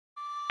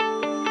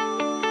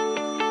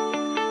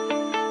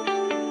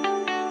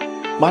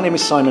My name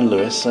is Simon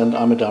Lewis and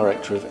I'm a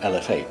director of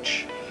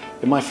LFH.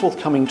 In my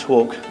forthcoming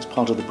talk as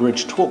part of the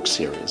BridgeTalks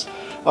series,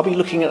 I'll be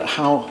looking at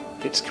how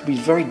it can be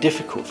very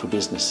difficult for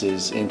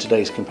businesses in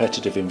today's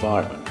competitive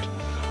environment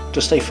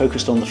to stay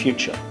focused on the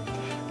future.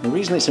 And the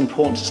reason it's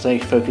important to stay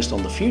focused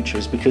on the future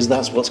is because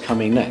that's what's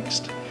coming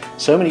next.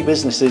 So many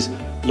businesses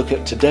look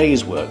at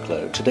today's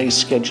workload,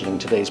 today's scheduling,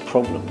 today's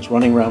problems,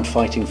 running around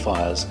fighting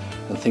fires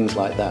and things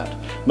like that.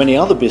 Many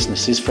other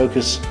businesses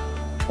focus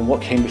on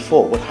what came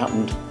before, what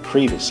happened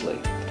previously.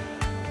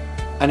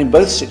 And in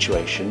both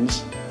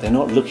situations, they're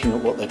not looking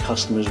at what their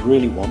customers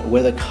really want or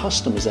where their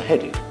customers are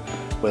headed,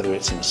 whether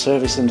it's in the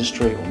service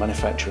industry or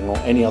manufacturing or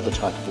any other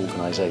type of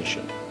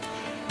organisation.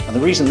 And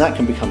the reason that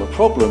can become a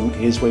problem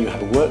is where you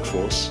have a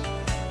workforce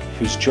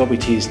whose job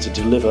it is to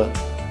deliver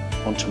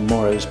on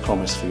tomorrow's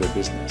promise for your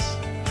business.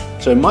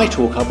 So in my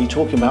talk, I'll be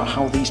talking about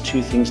how these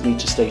two things need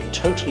to stay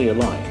totally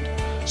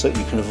aligned so that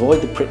you can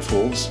avoid the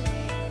pitfalls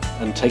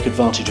and take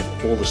advantage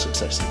of all the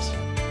successes.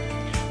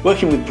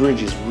 Working with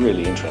Bridge is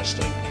really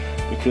interesting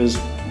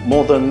because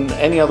more than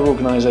any other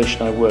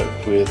organisation I've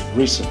worked with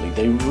recently,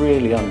 they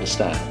really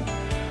understand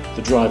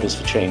the drivers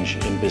for change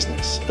in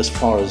business as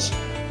far as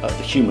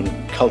the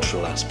human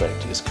cultural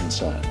aspect is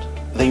concerned.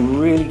 They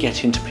really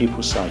get into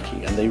people's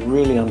psyche and they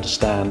really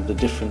understand the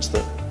difference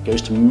that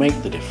goes to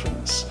make the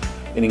difference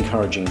in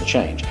encouraging the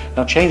change.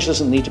 Now, change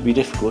doesn't need to be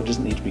difficult, it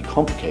doesn't need to be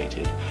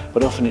complicated,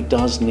 but often it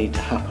does need to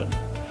happen.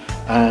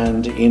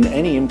 And in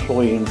any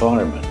employee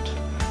environment,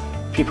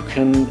 people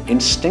can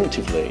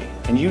instinctively,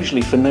 and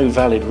usually for no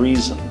valid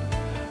reason,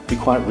 be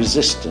quite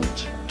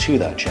resistant to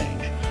that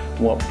change.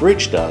 What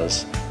Bridge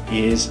does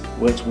is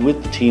works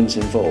with the teams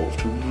involved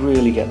to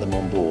really get them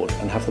on board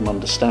and have them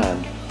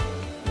understand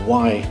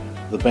why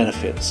the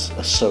benefits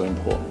are so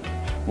important.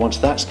 Once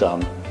that's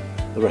done,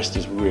 the rest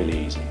is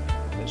really easy.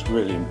 It's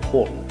really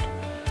important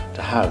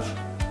to have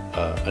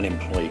an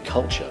employee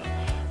culture.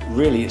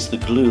 Really, it's the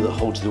glue that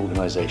holds the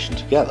organisation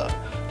together.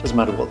 It doesn't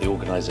matter what the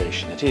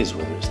organisation it is,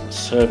 whether it's the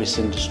service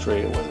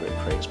industry or whether it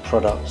creates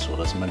products or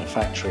does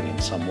manufacturing in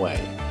some way.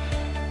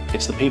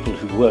 It's the people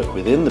who work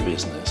within the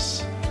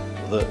business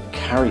that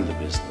carry the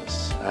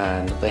business,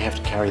 and they have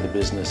to carry the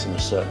business in a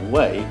certain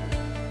way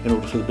in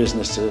order for the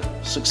business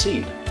to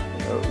succeed.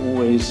 There are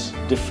always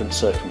different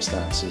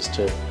circumstances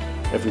to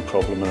every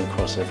problem and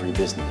across every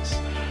business.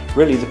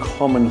 Really, the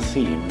common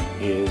theme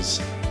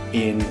is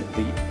in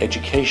the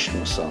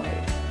educational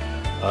side,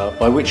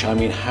 by which I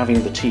mean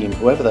having the team,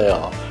 whoever they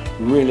are,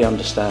 really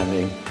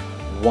understanding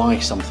why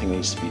something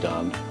needs to be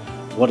done,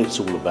 what it's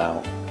all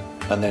about,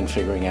 and then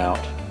figuring out,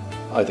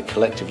 either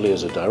collectively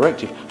as a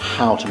directive,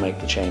 how to make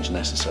the change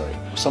necessary.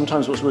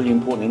 Sometimes what's really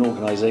important in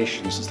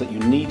organisations is that you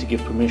need to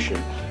give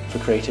permission for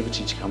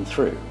creativity to come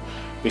through,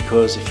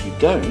 because if you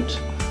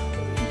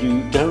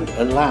don't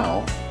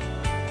allow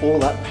all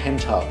that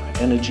pent-up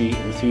energy,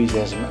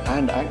 enthusiasm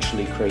and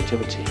actually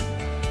creativity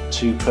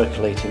to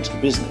percolate into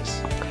the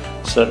business.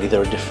 Certainly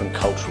there are different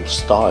cultural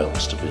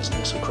styles to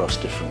business across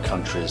different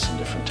countries and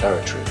different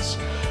territories.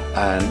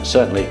 And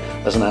certainly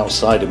as an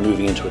outsider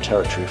moving into a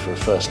territory for the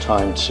first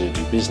time to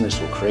do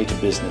business or create a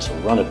business or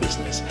run a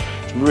business,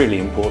 it's really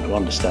important to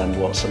understand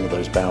what some of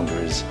those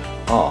boundaries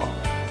are.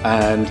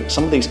 And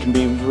some of these can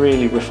be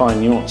really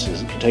refined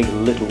nuances. It can take a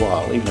little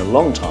while, even a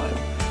long time,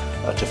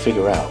 to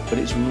figure out, but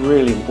it's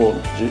really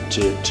important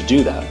to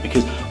do that,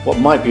 because what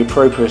might be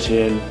appropriate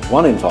in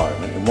one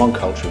environment, in one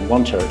culture, in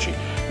one territory,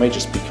 may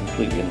just be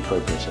completely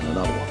inappropriate in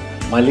another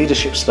one. My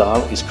leadership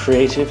style is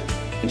creative,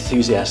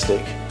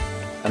 enthusiastic,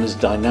 and as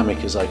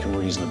dynamic as I can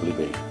reasonably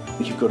be. I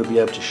think you've got to be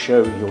able to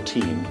show your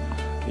team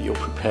that you're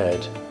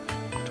prepared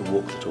to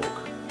walk the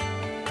talk.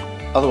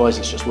 Otherwise,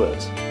 it's just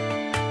words.